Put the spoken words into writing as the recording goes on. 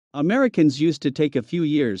Americans used to take a few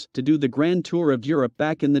years to do the grand tour of Europe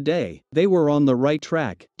back in the day. They were on the right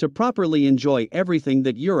track. To properly enjoy everything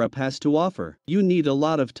that Europe has to offer, you need a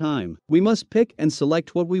lot of time. We must pick and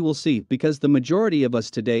select what we will see because the majority of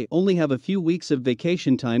us today only have a few weeks of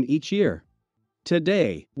vacation time each year.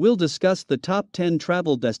 Today, we'll discuss the top 10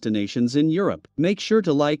 travel destinations in Europe. Make sure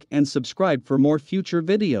to like and subscribe for more future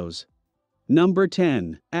videos. Number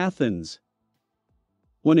 10. Athens.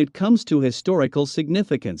 When it comes to historical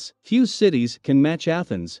significance, few cities can match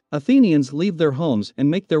Athens. Athenians leave their homes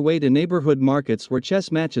and make their way to neighborhood markets where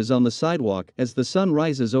chess matches on the sidewalk as the sun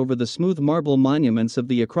rises over the smooth marble monuments of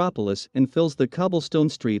the Acropolis and fills the cobblestone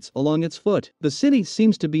streets along its foot. The city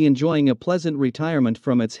seems to be enjoying a pleasant retirement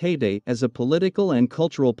from its heyday as a political and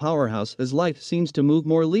cultural powerhouse as life seems to move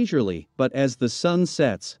more leisurely. But as the sun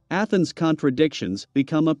sets, Athens' contradictions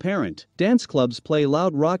become apparent. Dance clubs play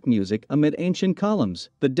loud rock music amid ancient columns.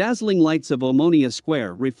 The dazzling lights of Omonia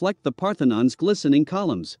Square reflect the Parthenon's glistening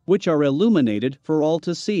columns, which are illuminated for all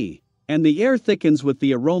to see. And the air thickens with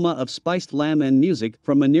the aroma of spiced lamb and music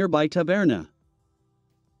from a nearby taverna.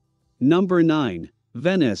 Number 9.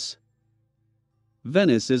 Venice.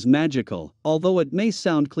 Venice is magical. Although it may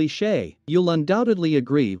sound cliché, you'll undoubtedly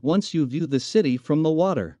agree once you view the city from the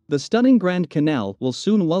water. The stunning Grand Canal will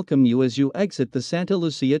soon welcome you as you exit the Santa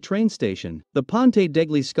Lucia train station. The Ponte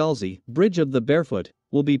degli Scalzi, Bridge of the Barefoot,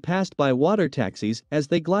 will be passed by water taxis as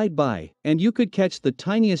they glide by, and you could catch the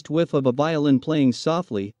tiniest whiff of a violin playing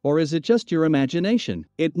softly, or is it just your imagination?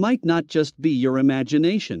 It might not just be your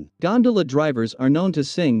imagination. Gondola drivers are known to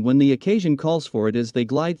sing when the occasion calls for it as they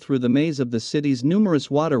glide through the maze of the city's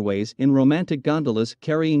numerous waterways in romantic gondolas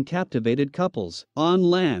carrying captivated couples. On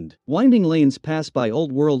land, winding lanes pass by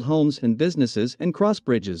old-world homes and businesses and cross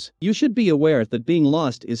bridges. You should be aware that being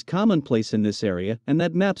lost is commonplace in this area and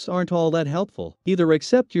that maps aren't all that helpful. Either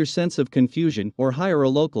accept your sense of confusion or hire a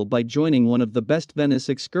local by joining one of the best Venice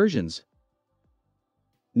excursions.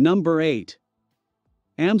 Number 8.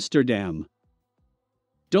 Amsterdam.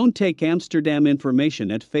 Don't take Amsterdam information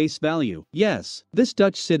at face value. Yes, this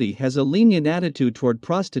Dutch city has a lenient attitude toward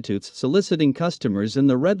prostitutes soliciting customers in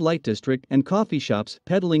the red light district and coffee shops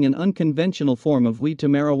peddling an unconventional form of weed to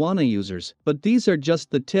marijuana users. But these are just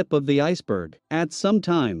the tip of the iceberg. At some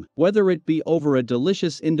time, whether it be over a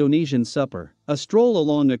delicious Indonesian supper, a stroll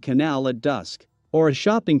along a canal at dusk, or a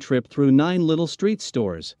shopping trip through 9 little street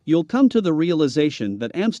stores, you'll come to the realization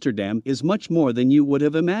that Amsterdam is much more than you would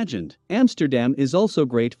have imagined. Amsterdam is also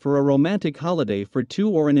great for a romantic holiday for 2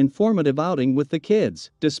 or an informative outing with the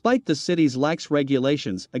kids. Despite the city's lax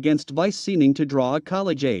regulations against vice seeming to draw a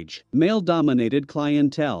college-age, male-dominated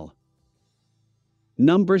clientele.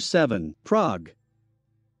 Number 7. Prague.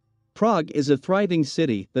 Prague is a thriving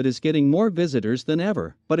city that is getting more visitors than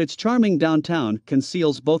ever, but its charming downtown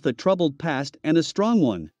conceals both a troubled past and a strong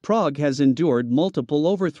one. Prague has endured multiple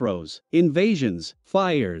overthrows, invasions,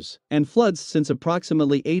 fires, and floods since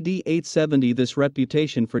approximately AD 870. This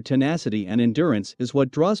reputation for tenacity and endurance is what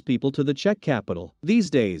draws people to the Czech capital. These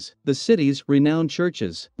days, the city's renowned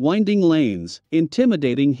churches, winding lanes,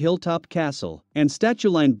 intimidating hilltop castle, and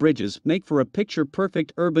statue-lined bridges make for a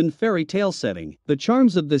picture-perfect urban fairy tale setting. The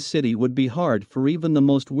charms of this city would be hard for even the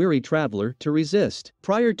most weary traveler to resist.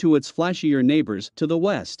 Prior to its flashier neighbors to the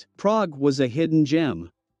west, Prague was a hidden gem.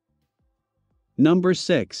 Number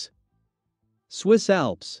 6. Swiss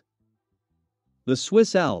Alps. The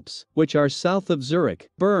Swiss Alps, which are south of Zurich,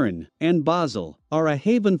 Bern, and Basel, are a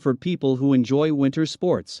haven for people who enjoy winter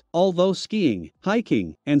sports. Although skiing,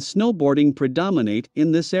 hiking, and snowboarding predominate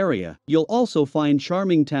in this area, you'll also find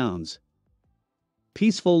charming towns,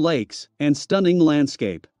 peaceful lakes, and stunning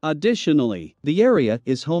landscape. Additionally, the area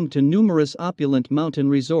is home to numerous opulent mountain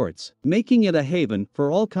resorts, making it a haven for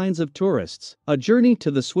all kinds of tourists. A journey to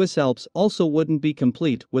the Swiss Alps also wouldn't be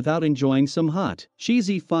complete without enjoying some hot,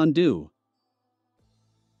 cheesy fondue.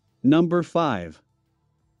 Number 5.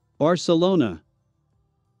 Barcelona.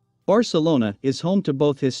 Barcelona is home to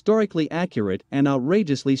both historically accurate and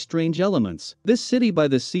outrageously strange elements. This city by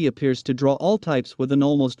the sea appears to draw all types with an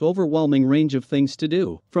almost overwhelming range of things to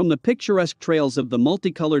do. From the picturesque trails of the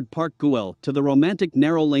multicolored Park Güell to the romantic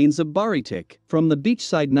narrow lanes of Baritic. From the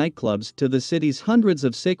beachside nightclubs to the city's hundreds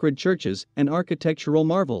of sacred churches and architectural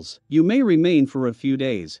marvels. You may remain for a few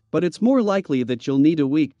days, but it's more likely that you'll need a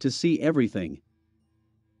week to see everything.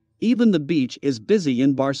 Even the beach is busy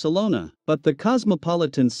in Barcelona, but the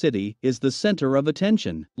cosmopolitan city is the center of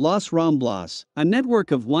attention. Las Ramblas, a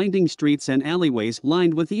network of winding streets and alleyways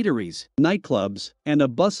lined with eateries, nightclubs, and a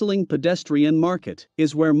bustling pedestrian market,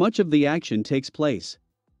 is where much of the action takes place.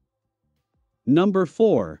 Number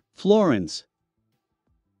 4. Florence.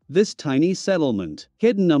 This tiny settlement,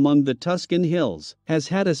 hidden among the Tuscan hills, has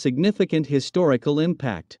had a significant historical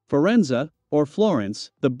impact. Firenze, or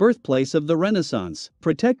Florence, the birthplace of the Renaissance,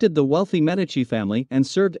 protected the wealthy Medici family and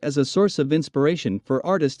served as a source of inspiration for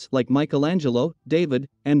artists like Michelangelo, David,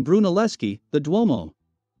 and Brunelleschi, the Duomo.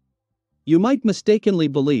 You might mistakenly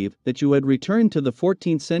believe that you had returned to the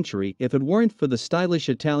 14th century if it weren't for the stylish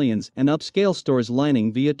Italians and upscale stores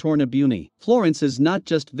lining Via Tornabuoni. Florence is not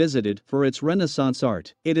just visited for its Renaissance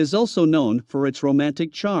art, it is also known for its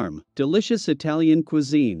romantic charm, delicious Italian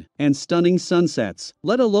cuisine, and stunning sunsets.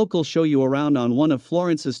 Let a local show you around on one of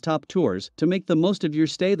Florence's top tours to make the most of your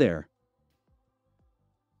stay there.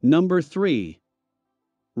 Number 3.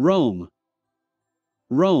 Rome.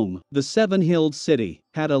 Rome, the seven-hilled city,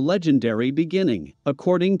 had a legendary beginning.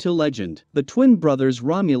 According to legend, the twin brothers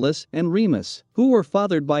Romulus and Remus, who were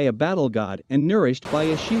fathered by a battle god and nourished by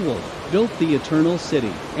a she-wolf, built the Eternal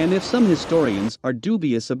City. And if some historians are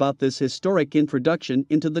dubious about this historic introduction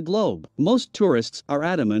into the globe, most tourists are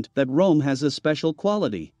adamant that Rome has a special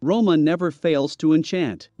quality. Roma never fails to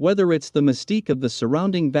enchant, whether it's the mystique of the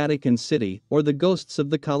surrounding Vatican City or the ghosts of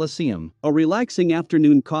the Colosseum, a relaxing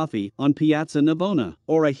afternoon coffee on Piazza Navona,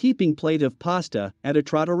 or a heaping plate of pasta at a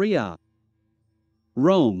trattoria.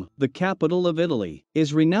 Rome, the capital of Italy,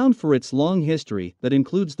 is renowned for its long history that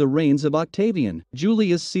includes the reigns of Octavian,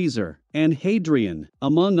 Julius Caesar, and Hadrian,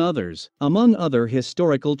 among others. Among other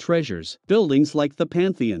historical treasures, buildings like the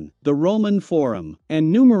Pantheon, the Roman Forum,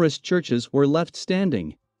 and numerous churches were left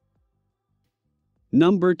standing.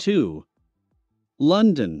 Number 2.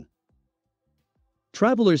 London.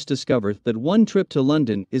 Travelers discover that one trip to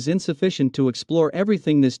London is insufficient to explore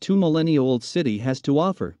everything this 2-millennia-old city has to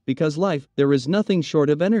offer, because life there is nothing short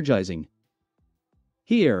of energizing.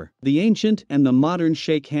 Here, the ancient and the modern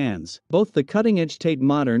shake hands. Both the cutting-edge Tate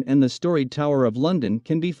Modern and the storied Tower of London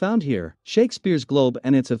can be found here. Shakespeare's Globe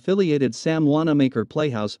and its affiliated Sam Wanamaker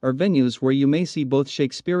Playhouse are venues where you may see both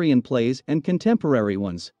Shakespearean plays and contemporary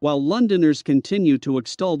ones. While Londoners continue to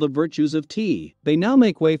extol the virtues of tea, they now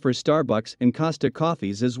make way for Starbucks and Costa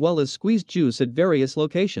coffees as well as squeezed juice at various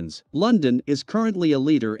locations. London is currently a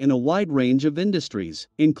leader in a wide range of industries,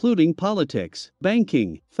 including politics,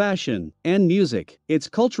 banking, fashion, and music. Its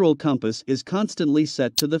cultural compass is constantly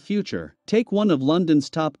set to the future. Take one of London's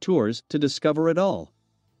top tours to discover it all.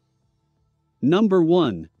 Number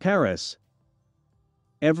 1. Paris.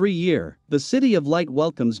 Every year, the City of Light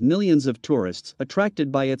welcomes millions of tourists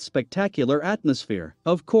attracted by its spectacular atmosphere.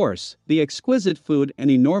 Of course, the exquisite food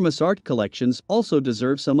and enormous art collections also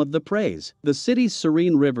deserve some of the praise. The city's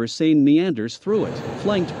serene river Seine meanders through it,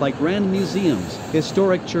 flanked by grand museums,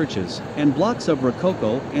 historic churches, and blocks of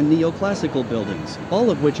Rococo and neoclassical buildings,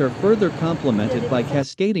 all of which are further complemented by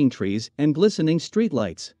cascading trees and glistening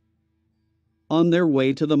streetlights. On their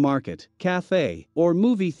way to the market, cafe, or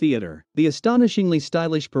movie theater, the astonishingly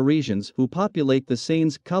stylish Parisians who populate the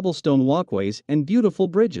Seine's cobblestone walkways and beautiful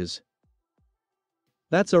bridges.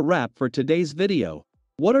 That's a wrap for today's video.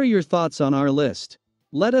 What are your thoughts on our list?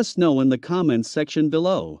 Let us know in the comments section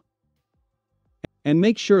below. And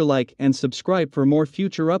make sure like and subscribe for more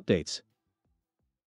future updates.